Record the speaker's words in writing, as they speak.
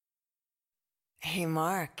Hey,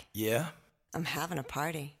 Mark, Yeah? I'm having a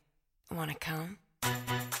party. Wanna come? Nah,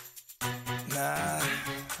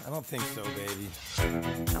 I don't think so, baby.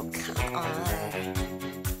 Oh, come on.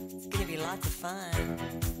 It's gonna be lots of fun.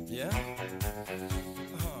 Yeah?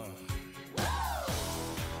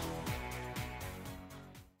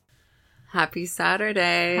 Happy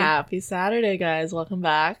Saturday. Happy Saturday, guys. Welcome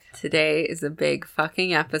back. Today is a big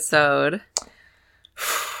fucking episode.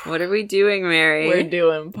 What are we doing, Mary? We're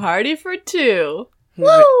doing Party for Two. Hey,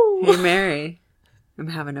 Woo! Hey, Mary. I'm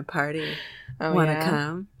having a party. Oh, Wanna yeah?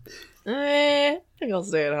 come? I think I'll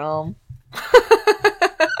stay at home.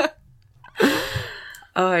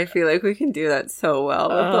 Oh, I feel like we can do that so well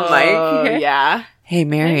with the mic. Yeah. Hey,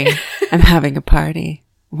 Mary. I'm having a party.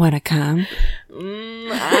 Wanna come?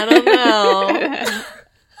 I don't know.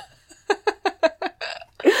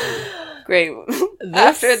 Great.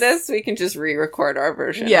 After this, we can just re-record our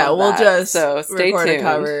version. Yeah, of we'll that. just so stay record tuned. a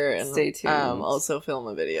cover and stay tuned. also film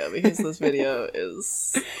a video because this video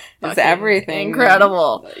is It's fucking everything.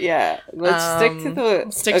 incredible. Yeah. Let's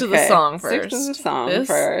stick to the song first. Stick to the song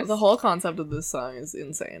first. The whole concept of this song is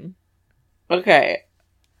insane. Okay.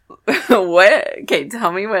 What? Okay,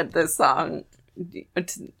 tell me what this song...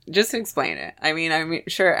 Just explain it. I mean, I'm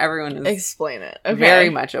sure everyone is Explain it. Okay. very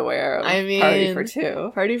much aware of I mean, Party for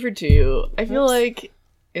Two. Party for Two. I feel like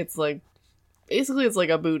it's like basically it's like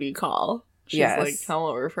a booty call. She's Yes. like, come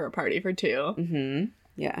over for a party for two. Mm-hmm.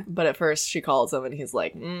 Yeah. But at first she calls him and he's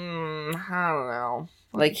like, I don't know.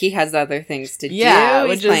 Like, he has other things to Yeah, do.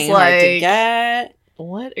 which He's is playing hard to like- get.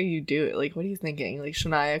 What are you doing? Like, what are you thinking? Like,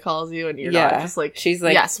 Shania calls you and you're Yeah. not just like, She's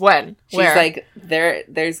like... yes, when? She's Where? like,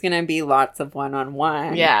 there's gonna be lots of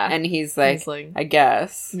one-on-one. Yeah. And he's like, He's like, I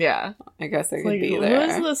guess. yeah. I guess I It's could like, be who there.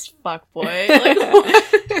 is this fuckboy? Like,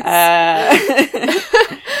 what?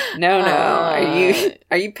 No.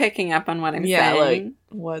 Are you picking up on what I'm Yeah, like, saying?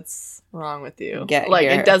 what's wrong with you? Get like,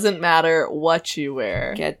 here. it doesn't matter what you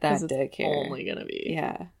wear. Get that 'cause it's dick here. only gonna be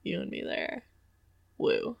Yeah. you and me there.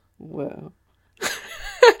 Woo. Whoa.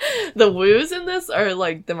 The woos in this are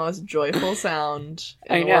like the most joyful sound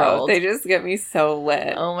in I the know. world. They just get me so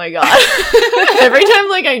lit. Oh my god. Every time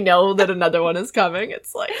like I know that another one is coming,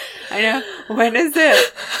 it's like I know. When is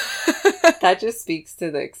it? That just speaks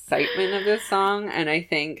to the excitement of this song, and I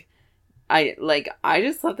think I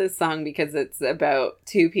just love this song because it's about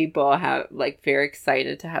two people very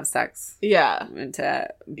excited to have sex Yeah. and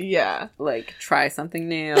to Yeah. like try something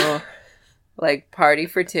new. Like, party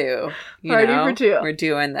for two. Party for two. We're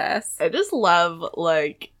doing this. I just love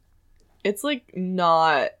like it's like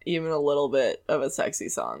not even a little bit of a sexy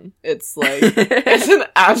song. It's like it's an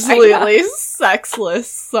absolutely sexless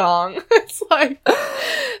song. It's like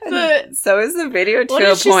So is the video to what a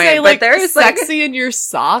did she point. say? But Like there's sexy in your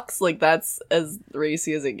socks. Like that's as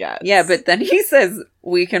racy as it gets. yeah, but then he says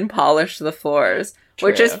we can polish the floors,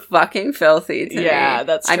 which is True. fucking filthy to me. Yeah,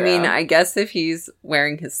 that's I mean, true. I guess if he's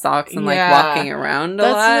wearing his socks and like Yeah. walking around a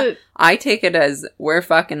That's lot, it. I take it as we're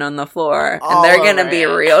fucking on the floor All and they're gonna over be it.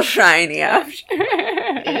 real shiny after.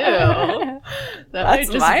 Ew. That That's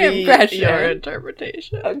might just my be impression. your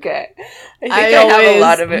interpretation. Okay. I think I I have always a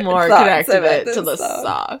lot of it more thoughts connected about it to this the song.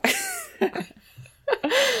 socks.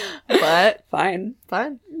 But Fine.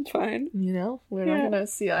 fine, Fine. you know, we're Yeah. not gonna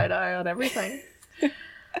see eye to eye on everything.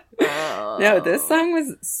 No, this song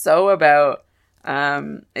was so about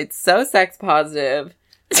it's so sex positive,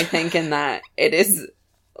 I think, in that it is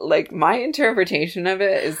like my interpretation of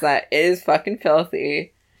it is that it is fucking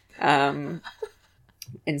filthy. And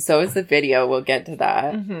so is the video, we'll get to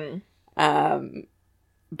that. Mm-hmm.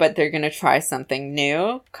 But they're gonna try something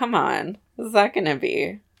new. Come on. What's that gonna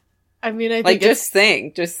be? I mean, I think Like, it's-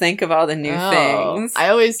 just think of all the new things. I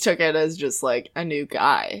always took it as just like a new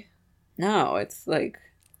guy. No, it's like,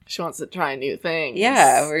 She wants to try new things.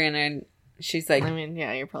 yeah, she's like, I mean,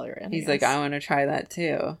 yeah, you're probably right. he's like, I want to try that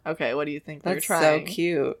too. Okay, what do you think they're That's trying? so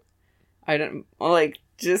cute. I don't like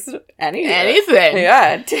just anything. Anything.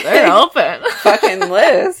 Yeah, They're open. fucking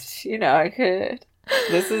list. You know, I could.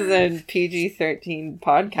 This is a PG-13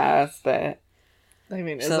 podcast, but I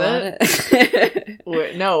mean, is it's a it?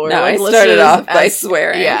 lot of- No, we're No, like I listed started as- off by as-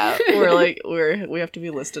 swearing. Yeah, we have to be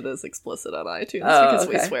listed as explicit on iTunes Oh, because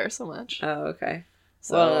we okay. swear so much. Oh, okay.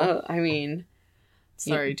 So Well, I mean,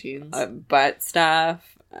 sorry, teens. butt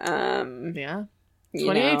stuff. Yeah, you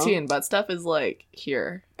 2018 know, butt stuff is like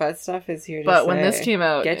here. butt stuff is here to But when this stay. came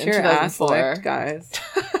out Get in your ass 2004, licked, guys.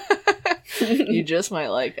 you just might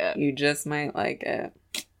like it. You just might like it.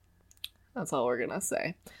 That's all we're gonna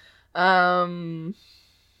say.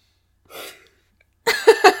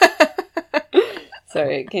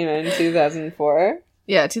 Sorry, it came out in 2004.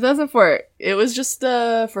 Yeah, 2004. It was just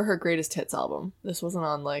for her greatest hits album. This wasn't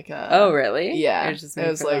on like Oh, really? Yeah. It was, It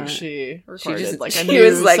was like that. she recorded just- like a she new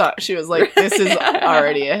was like- song. She was like, this is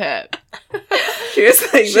already a hit. She was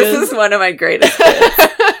like, She this was- is one of my greatest hits.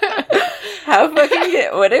 How fucking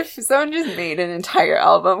good. What if someone just made an entire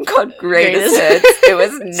album called Greatest Hits? It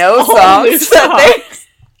was no All new songs. That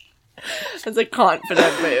It's a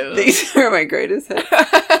confident move. These are my greatest hits.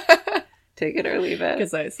 Take it or leave it.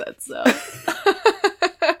 Because I said so.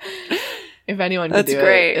 If anyone could That's do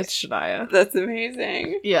great. it, it's Shania. That's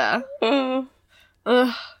amazing. Yeah. Oh.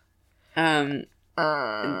 Ugh.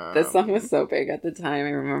 This song was so big at the time. I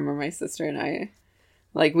remember my sister and I,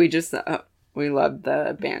 like, we just, we loved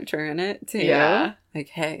the banter in it, too. Yeah. Like,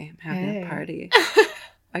 hey, I'm having Hey. a party.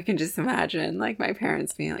 I can just imagine, like, my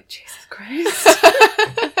parents being like, Jesus Christ.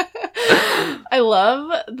 I love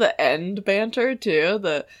the end banter too.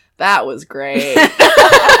 That was great.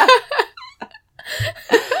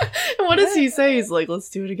 What does he say? He's like, let's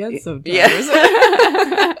do it again sometime.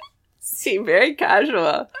 Yeah. See, very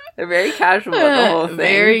casual. They're very casual with the whole thing.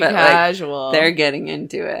 Very but, casual. Like, they're getting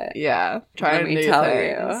into it. yeah, trying Let me new tell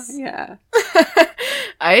things. you. Yeah.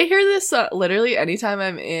 I hear this literally anytime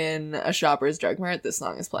I'm in a Shoppers Drug Mart. This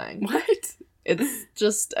song is playing. What? It's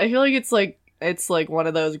just I feel like it's like one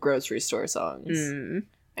of those grocery store songs. Mm.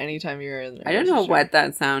 Anytime you're in, I don't know what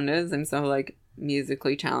that sound is. I'm so like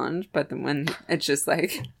musically challenged, but then when it's just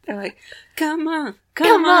like they're like, "Come on,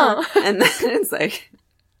 come on," and then it's like,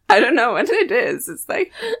 I don't know what it is. It's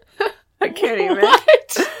like I can't even.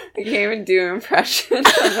 What? I can't even do impressions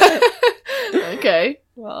of it. Okay,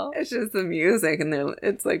 well, It's just the music, and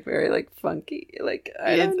it's like very like funky. Like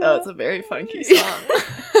I don't know. it's a very funky song.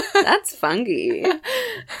 That's funky.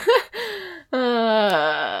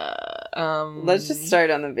 Let's just start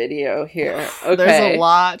on the video here. Okay. There's a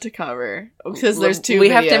lot to cover because there's two. We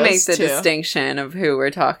have to make videos, the too. distinction of who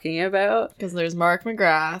we're talking about. Because there's Mark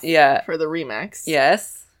McGrath Yeah. for the remix.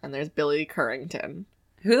 Yes. And there's Billy Currington.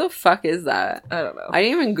 Who the fuck is that? I don't know. I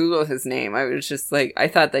didn't even Google his name. I was just like, I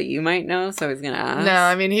thought that you might know, so I was gonna ask. No,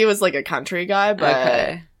 I mean, he was like a country guy, but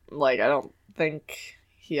Okay. like, I don't think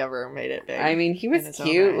he ever made it big. I mean, he in was his own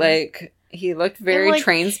cute. right. Like, he looked very like,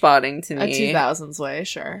 train spotting to a me. 2000s way,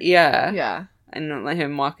 sure. Yeah. Yeah. And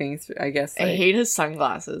him walking through, I guess. I Like, hate his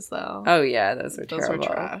sunglasses, though. oh, yeah, those were Those were terrible.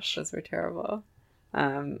 trash. Those were terrible.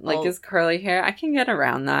 Like Well- his curly hair, I can get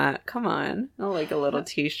around that. Come on. Not like a little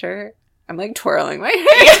t-shirt. I'm like twirling my hair.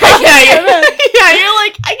 You're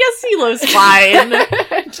like, I guess he looks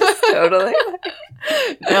fine. Just totally.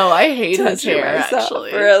 No, I hate his touching hair, myself.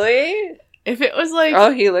 actually. Really? If it was like,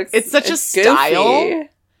 Oh, he looks. it's such a goofy. style.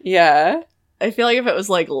 Yeah. I feel like if it was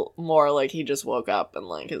like more like he just woke up and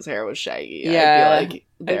like his hair was shaggy, Yeah, I'd be like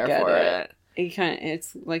there get for it. it. He kind of,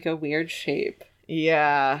 it's like a weird shape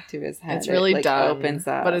Yeah. to his head. It's really it, like, dumb, opens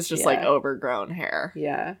up, but it's just yeah. like overgrown hair.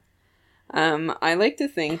 Yeah. I like to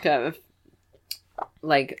think of,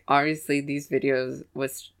 like, obviously these videos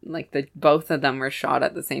was like both of them were shot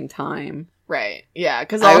at the same time. Right. Yeah,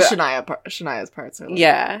 because I all w- Shania's parts are like,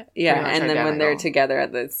 Yeah, pretty yeah, much and then when they're identical. together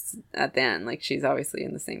at the end, like she's obviously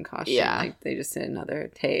in the same costume. Yeah. Like they just did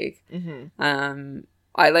another take. Mm-hmm.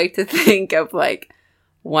 I like to think of like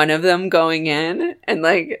one of them going in and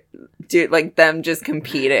like do like them just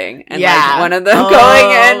competing and Yeah. like one of them Oh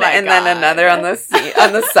going in my and God. then another on the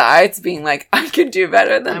on the sides being like, I could do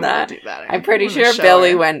better than I'm that. gonna do better. I'm pretty I'm gonna sure show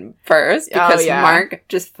Billy her. went first Oh, because yeah. Mark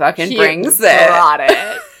just fucking He brings it. brought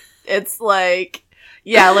it. It's like,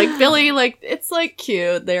 yeah, like Billy, like it's like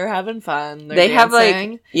cute. They're having fun. They're They have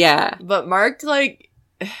dancing. like, yeah. But Mark, like,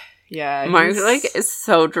 yeah, Mark he's- like is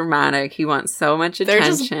so dramatic. He wants so much they're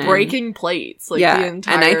attention. just breaking plates, like the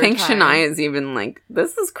entire and I think time. Shania is even like,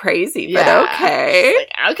 this is crazy, Yeah. but okay. She's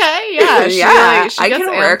like, okay, yeah, she, Yeah, like, she I gets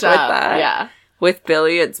can work amped with up. that. Yeah, With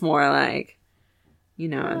Billy, it's more like, you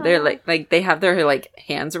know, Yeah. they're like they have their like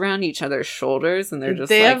hands around each other's shoulders, and they're just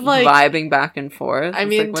They like, have, like- vibing back and forth. I It's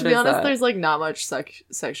mean, like, what to be is honest, that? there's like not much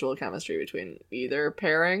sexual chemistry between either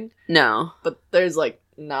pairing, No. but there's like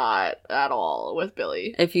not at all with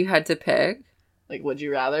Billy. If you had to pick, Like, would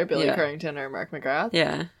you rather Billy Yeah. Currington or Mark McGrath?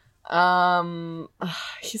 yeah,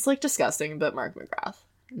 He's like disgusting, but Mark McGrath.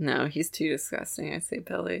 no, he's too disgusting. I say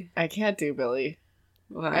Billy. I can't do Billy.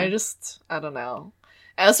 Why? I don't know.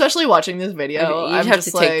 Especially watching this video, You'd I'm have just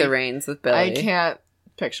to take like, the reins with Billy. I can't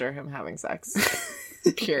picture him having sex.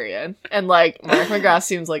 Period. And like Mark McGrath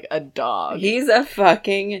seems like a dog. He's a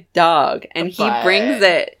fucking dog, and he But- brings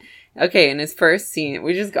it. Okay, in his first scene,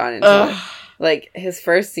 we just got into it. Ugh. Like his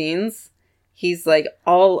first scenes, he's like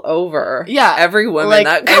all over. Yeah, every woman like,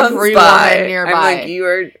 that comes every by. woman nearby. I'm like, you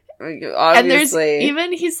are And there's obviously.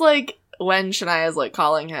 even he's like when Shania's like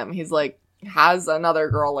calling him, he's like has another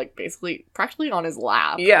girl, like, basically practically on his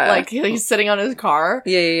lap. Yeah. Like, he's sitting on his car.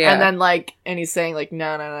 Yeah. And then, like, and he's saying, like,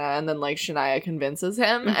 no. And then, like, Shania convinces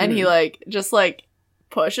him. And he, Mhm. like, just, like,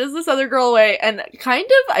 pushes this other girl away and kind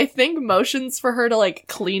of, I think, motions for her to, like,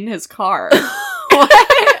 clean his car.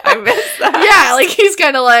 I missed that. Yeah, like, he's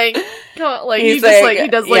kind of, like, He's he just, like, like, he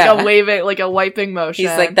does, like, yeah. a waving, like, a wiping motion.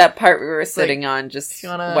 He's like, that part we were sitting on, just you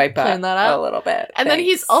wanna wipe clean up that up? a little bit. And then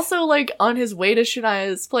he's Thanks. also, like, on his way to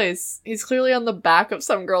Shania's place. He's clearly on the back of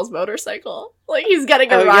some girl's motorcycle. Like, he's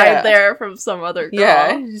getting a Oh, ride yeah. there from some other girl.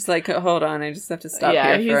 Yeah, he's like, hold on, I just have to stop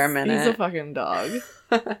here for a minute. He's a fucking dog.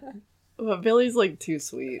 But Billy's, like, too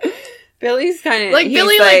sweet. Billy's kind of Like,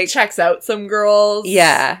 Billy, like, checks out some girls.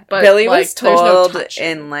 yeah, but, Billy like, was there's no told touch.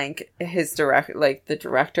 in like his the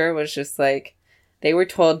director was just like, they were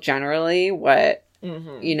told generally what,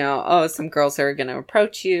 Mhm. you know, oh, some girls are gonna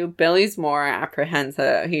approach you. Billy's more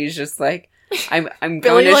apprehensive. He's just like, I'm Billy,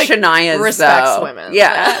 going to like, Shania's respects though. women.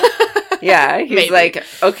 Yeah. Yeah, he's Maybe. like,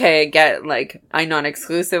 okay, I'm not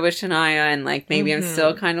exclusive with Shania, and like maybe I'm Mhm.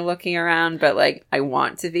 still kind of looking around, but like I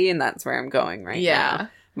want to be, and that's where I'm going right Yeah. now.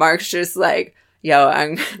 Mark's just like, yo,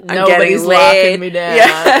 I'm Nobody's getting locking laid. me down.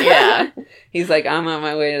 Yeah. Yeah. He's like, I'm on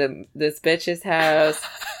my way to this bitch's house.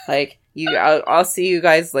 Like, I'll see you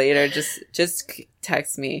guys later. Just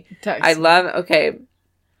text me. Text I me. love. Okay,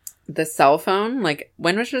 the cell phone. Like,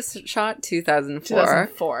 when was this shot? 2004.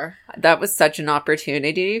 2004. That was such an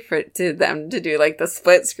opportunity for them to do like the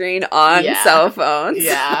split screen on Yeah. cell phones.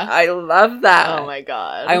 Yeah. I love that. Oh my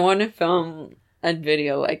god. I want to film a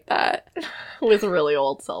video like that. With really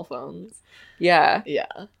old cell phones. Yeah, Yeah.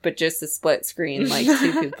 but just a split screen, like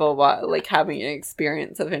two people like having an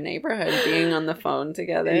experience of a neighborhood being on the phone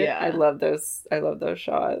together. Yeah. I love those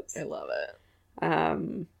shots. I love it.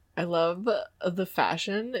 Um, I love the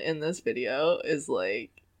fashion in this video is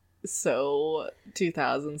like so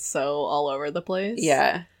 2000s, so all over the place.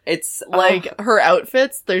 yeah, it's Like her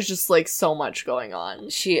outfits, there's just like so much going on.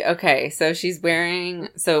 so she's wearing,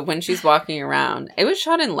 so when she's walking around, it was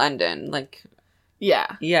shot in London. Like, Yeah.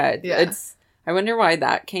 yeah, Yeah. it's, I wonder why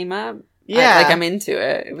that came up. Yeah. I'm into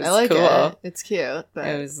it. It was I like cool. it. It's cute. But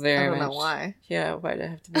It was very I don't know much- why. Yeah, why'd it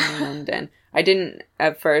have to be in London? I didn't,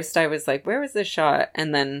 at first, I was like, where was this shot?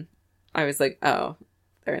 And then I was like, oh,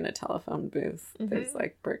 they're in a telephone booth. Mhm. There's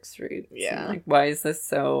like Brick Street. Yeah. I'm like, why is this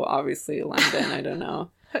so obviously London? I don't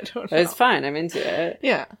know. I don't know. But it's fine. I'm into it.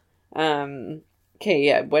 Yeah. Okay,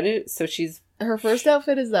 yeah. So she's, Her first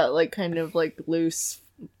outfit is that like kind of like loose,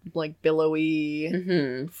 like billowy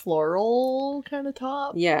mhm. floral kind of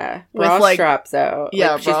top. Yeah. With, Bra like- straps out.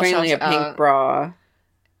 yeah, Like, she's bra wearing like a straps pink out. bra.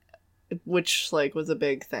 Which like was a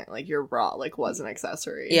big thing. Like your bra like was an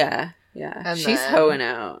accessory. Yeah. Yeah. And she's then- hoeing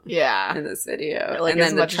out Yeah. in this video. Like and as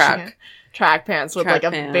then the much as she track. can. Track pants with Track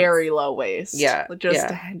like a pants. very low waist. Yeah, Like,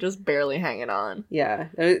 yeah. just barely hanging on. Yeah.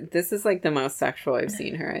 This is like the most sexual I've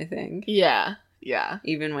seen her, I think. Yeah. Yeah.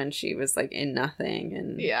 Even when she was like in nothing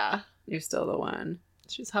and Yeah. you're still the one.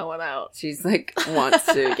 She's hoeing out. She's like wants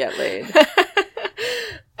to get laid.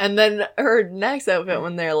 And then her next outfit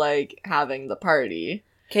when they're like having the party.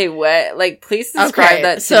 Okay, what? Like, please describe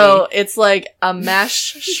that to so it's like a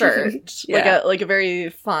mesh shirt. Yeah. Like a very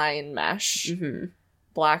fine mesh. me. Hmm.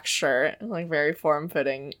 Black shirt, like very form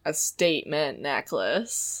fitting, a statement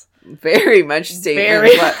necklace. Very much statement.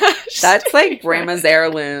 Very What- much That's like statement. grandma's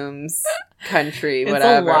heirlooms country, It's a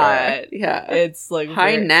whatever. lot. Yeah. It's like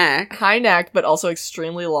High very- neck. high neck, but also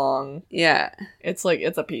extremely long. Yeah. It's like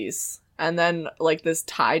it's a piece, and then like this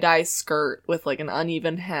tie dye skirt with like an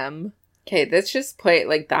uneven hem Okay, this just play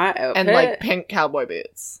like that outfit. and like pink cowboy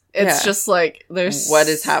boots. It's Yeah. just like there's What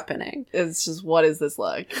is happening? It's just what is this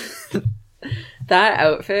like? That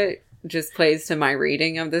outfit just plays to my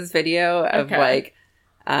reading of this video of Okay. like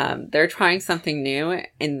they're trying something new.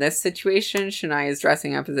 In this situation, Shania is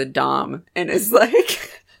dressing up as a dom and is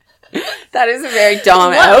like that is a very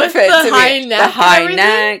dom What, with outfit the to high me. neck The and high everything?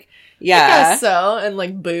 neck. I Yeah. guess so, and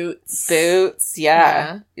like boots. Boots,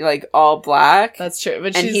 yeah. Like all black. That's true.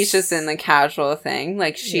 But and she's, he's just in the casual thing.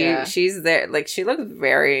 Like Yeah. she's there like she looks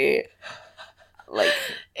very like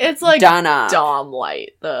It's like done up. Dom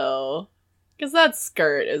light though, because that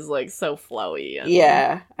skirt is like so flowy. And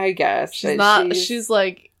Yeah, I guess. she's but not. She's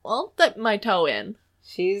like, well, dip my toe in.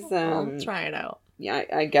 she's I'll try it out. yeah,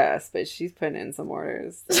 I guess, but she's putting in some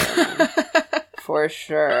orders for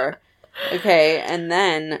sure. Okay, and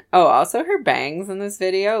then also her bangs in this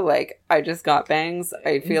video. Like, I just got bangs.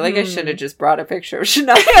 I feel like I should have just brought a picture of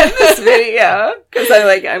Shania in this video because I'm It's kind of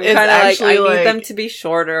like I actually, need like, them to be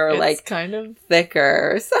shorter, or It's like kind of.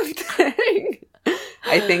 thicker or something.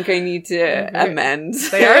 I think I need to Very- amend.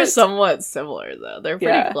 They are somewhat similar though. They're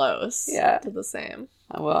pretty Yeah. close. Yeah. To the same.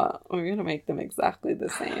 Well, we're gonna make them exactly the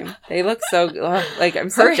same. They look so like I'm Her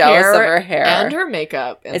so jealous of hair her hair and her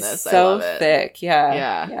makeup in it's this. I so love it. thick.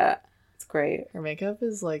 Yeah, Yeah. It's great. Her makeup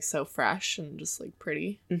is like so fresh and just like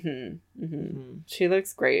pretty. She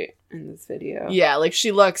looks great in this video. Yeah, like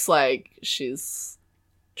she looks like she's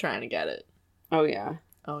trying to get it. Oh yeah.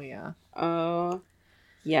 Oh yeah. Oh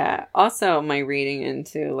yeah. Also, my reading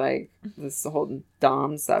into like this whole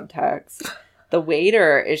Dom subtext. The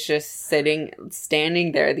waiter is just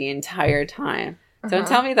standing there the entire time. Don't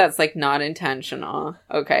tell me that's like not intentional.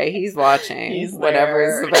 Okay, he's watching. He's whatever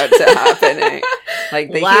there. is about to happen.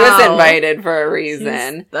 Like he was invited for a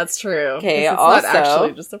reason. That's true. Okay, 'Cause it's also not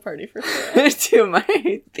actually just a party for two. to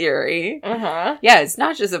my theory. Yeah, it's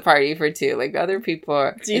not just a party for two. Like other people,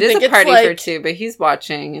 it Do you is think a it's party like- for two, but he's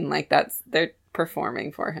watching and like they're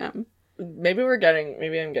performing for him. Maybe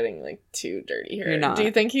I'm getting like too dirty here. You're not. Do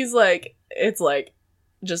you think he's like it's like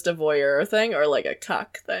just a voyeur thing or like a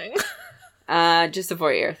cuck thing? Just a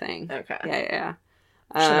voyeur thing. Okay. Yeah.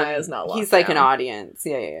 Shania's not locked he's like an down. audience.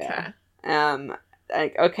 Yeah. Okay.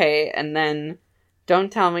 Like okay, and then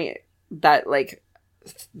don't tell me that like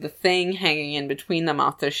the thing hanging in between them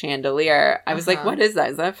off the chandelier. I was like, what is that?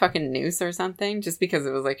 Is that a fucking noose or something? Just because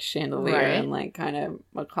it was like chandelier Right. and like kind of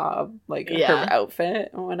macabre, like Yeah. her outfit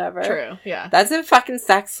or whatever. True. Yeah. That's a fucking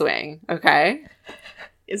sex swing, okay?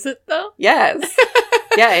 Is it though? Yes.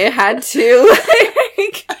 Yeah, it had two,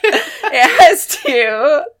 like, it has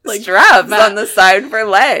two Like, straps on the side for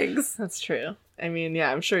legs. That's true. I mean,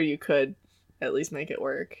 yeah, I'm sure you could at least make it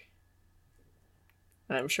work.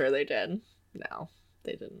 And I'm sure they did. No,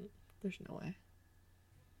 they didn't. There's no way.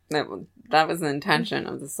 That was the intention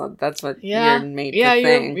of the song. That's what Yeah. you're made Yeah, to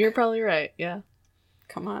think. you're probably right. Yeah.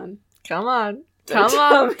 Come on. Come on. Don't Come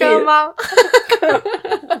on. tell Come me.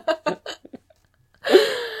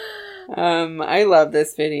 on. I love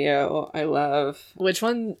this video. I love... Which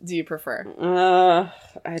one do you prefer?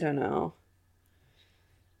 I don't know.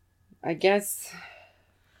 I guess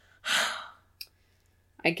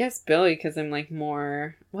Billy, because I'm like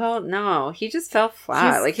more... Well, no. He just fell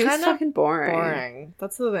flat. He's like, he was kinda fucking boring. Boring.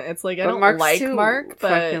 That's the thing. It's like, I But don't Mark's like too Mark, but...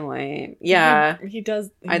 fucking lame. Yeah. He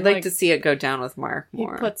does... he, I'd like to see it go down with Mark He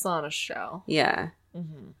more. puts on a show. Yeah.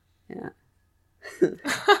 Mm-hmm. Yeah.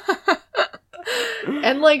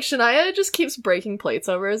 And like Shania just keeps breaking plates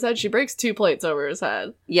over his head. She breaks 2 plates over his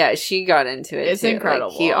head. Yeah, she got into it. It's too. Like,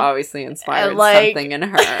 incredible. he obviously inspired And, like, something in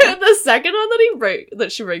her. The second one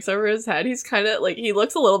that she breaks over his head, he's kind of like he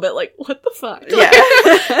looks a little bit like what the fuck. Yeah.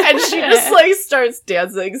 And she just like starts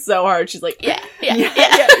dancing so hard. She's like, yeah.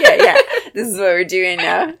 Yeah. This is what we're doing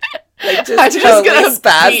now. Like just I'm totally just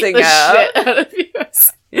gonna beat spazzing the out. shit out of you.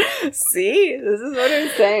 See, this is what I'm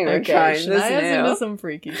saying. We're trying this Shania's into new. some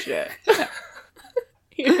freaky shit.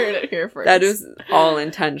 You heard it here first. That is all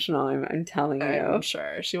intentional. I'm telling you. I'm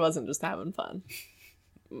sure she wasn't just having fun.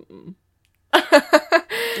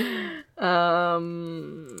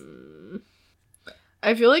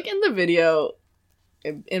 I feel like in the video,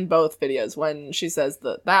 in both videos, when she says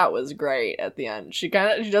that was great at the end, she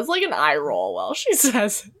does like an eye roll while she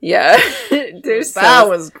says Yeah, that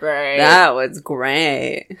was great. That was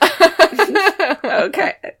great.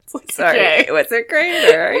 Okay, Like, sorry. okay. Was it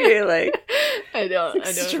great, or are you like I don't.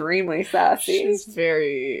 extremely sassy? She's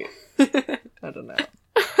very. I don't know.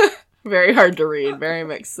 Very hard to read. Very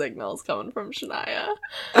mixed signals coming from Shania.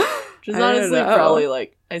 Which is I don't honestly know. probably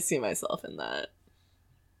like I see myself in that.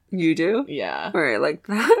 You do? Yeah. Or like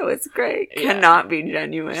that was great. Yeah. Cannot be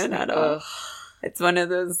genuine at all. Ugh. It's one of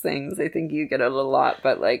those things I think you get a lot,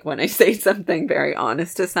 but like when I say something very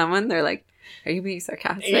honest to someone, they're like, "Are you being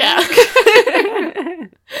sarcastic?" Yeah.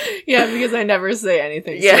 Yeah, because I never say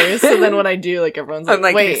anything Yeah. serious. So then when I do, like everyone's like, I'm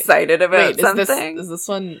like wait, excited about wait, something. is this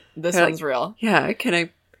one? This They're one's real. Yeah, can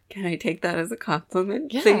I take that as a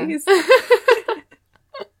compliment, Yeah. please?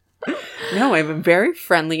 No, I'm a very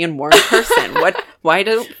friendly and warm person. Why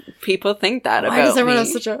do people think that about Why does everyone me? have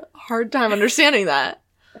such a hard time understanding that?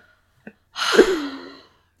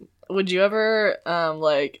 Would you ever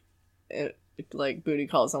like booty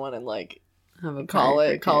call someone and like Have a call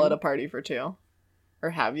party it for two. a party for two? Or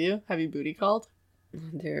have you booty called?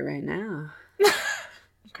 I'll do it right now.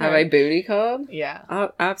 Have I booty called? Yeah.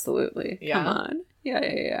 Oh, absolutely. Yeah? Come on.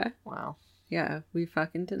 Yeah. Wow. Yeah, we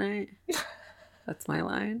fucking tonight. That's my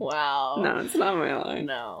line. Wow. No, it's not my line.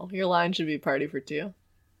 No. Your line should be party for two.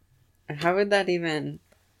 How would that even...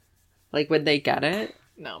 Like, would they get it?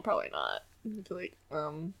 No, probably not. I'd be like,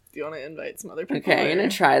 do you want to invite some other people? Okay, I'm or- gonna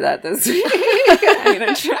try that this week. I'm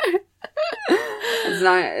gonna try. It's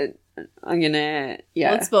not... I'm gonna...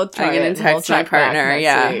 Yeah. Let's both try I'm gonna it and we'll text my check back partner. next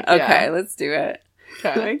Yeah. week. Okay, Yeah. let's do it.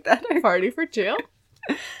 Okay. Make that our Party for two?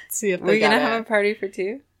 See if We're they gonna get have it. a party for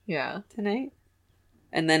two Yeah. tonight,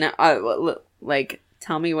 and then like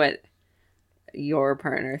tell me what your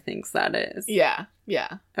partner thinks that is. Yeah.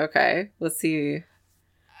 Yeah. Okay, let's see.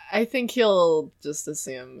 I think he'll just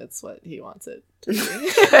assume it's what he wants it to be.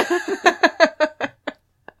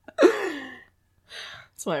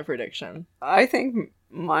 That's my prediction. I think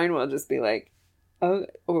mine will just be like, oh,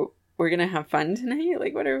 we're gonna have fun tonight.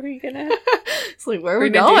 Like, what are we gonna? It's like, where are We're we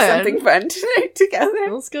gonna going? do something fun tonight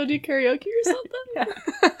together. Let's go do karaoke or something.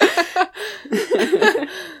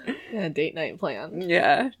 Yeah, date night plan.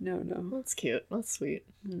 Yeah, no. That's cute. That's sweet.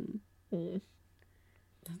 Hmm. Mm.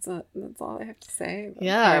 That's all I have to say. About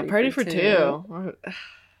Yeah, party for two.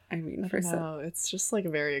 I mean, I for don't some, know. It's just like a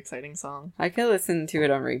very exciting song. I could listen to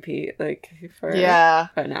it on repeat, like for Yeah.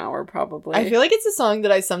 an hour probably. I feel like it's a song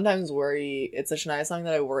that I sometimes worry. It's a Shania song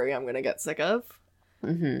that I worry I'm gonna get sick of,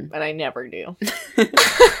 Mm-hmm. and I never do.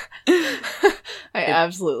 I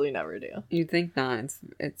absolutely never do. You'd think not.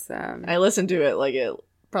 It's I listen to it like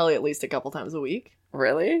probably at least a couple times a week.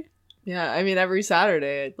 really. Yeah, I mean every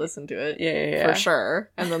Saturday I listen to it Yeah. for sure,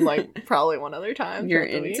 and then like probably one other time. You're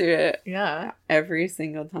throughout the into week. it Yeah, every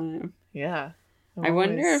single time. yeah. I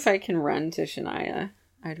wonder if I can run to Shania.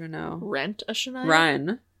 I don't know. rent a Shania.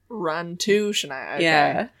 Run. To Shania. Okay.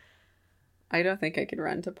 Yeah. I don't think I could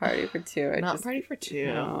run to party for two. Not party for two.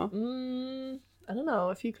 No. I don't know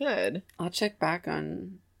if you could. I'll check back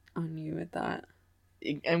on you with that.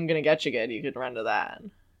 I'm gonna get you good. You could run to that.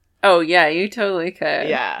 Oh yeah, you totally could.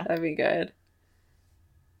 Yeah. That'd be good.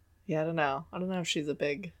 Yeah, I don't know. I don't know if she's a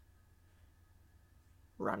big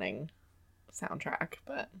running soundtrack,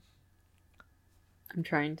 but I'm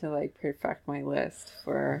trying to like perfect my list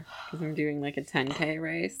because I'm doing like a 10K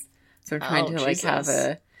race. So I'm trying to like have Jesus.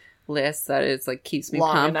 a list that is like keeps me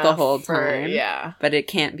long pumped the enough whole for- time. Yeah. But it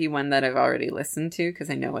can't be one that I've already listened to because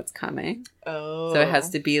I know what's coming. Oh. So it has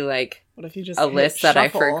to be like What if you just a hit list that I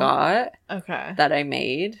shuffle? forgot Okay. that I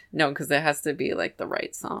made. No, because it has to be like the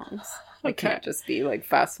right songs. It Okay. can't just be like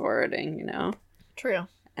fast forwarding, you know? True.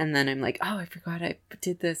 And then I'm like, oh, I forgot I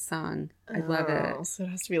did this song. I love Oh, it. So it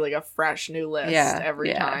has to be like a fresh new list every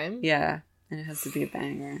yeah, time. Yeah. And it has to be a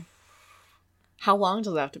banger. How long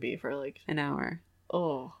does it have to be for like? An hour.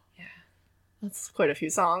 Oh. Yeah. That's quite a few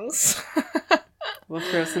songs. We'll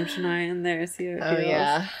throw some Shania in there, see how it Oh feels.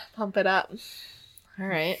 yeah. Pump it up. All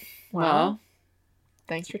right. Well,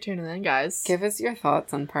 Thanks for tuning in, guys. give us your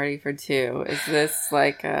thoughts on Party for Two. Is this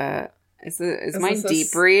like is my this a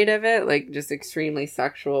deep read of it like just extremely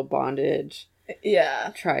sexual bondage?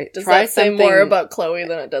 Yeah. Try Does try that say something more about Chloe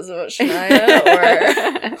than it does about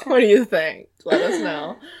Shania? Or what do you think? Let us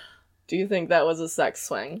know. Do you think that was a sex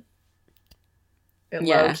swing? In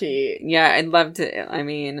Yeah. low key. Yeah, I'd love to. I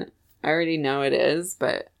mean, I already know it is,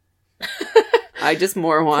 but I just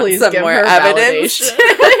want Please some give more her evidence validation.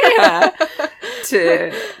 yeah,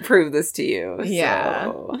 to prove this to you. Yeah.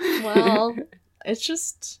 So. Well, it's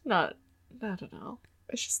just not. I don't know.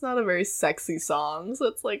 It's just not a very sexy song, so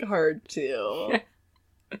it's like hard to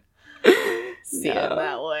see it No.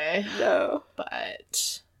 that way. No.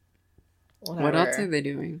 But What else whatever. are they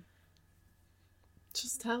doing?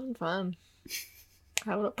 Just having fun.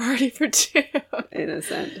 Having a party for two.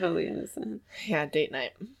 Innocent, totally innocent. Yeah, date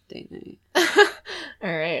night. Date night.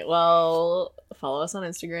 All right. Well, follow us on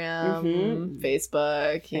Instagram, Mhm.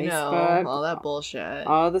 Facebook, you know, Facebook. all that bullshit.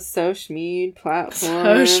 All the social media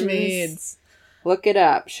platforms. Meds. Look it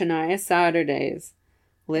up. Shania Saturdays.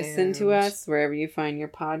 Listen to And- us wherever you find your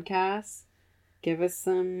podcasts. Give us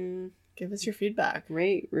some Give us your feedback.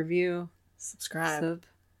 rate, review, Subscribe.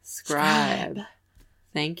 subscribe.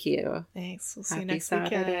 Thank you. Thanks. We'll see you Happy next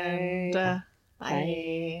Saturday. weekend.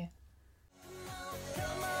 Bye.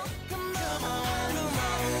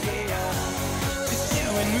 Just you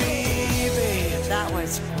and me, babe. That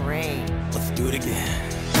was great. Let's do it again.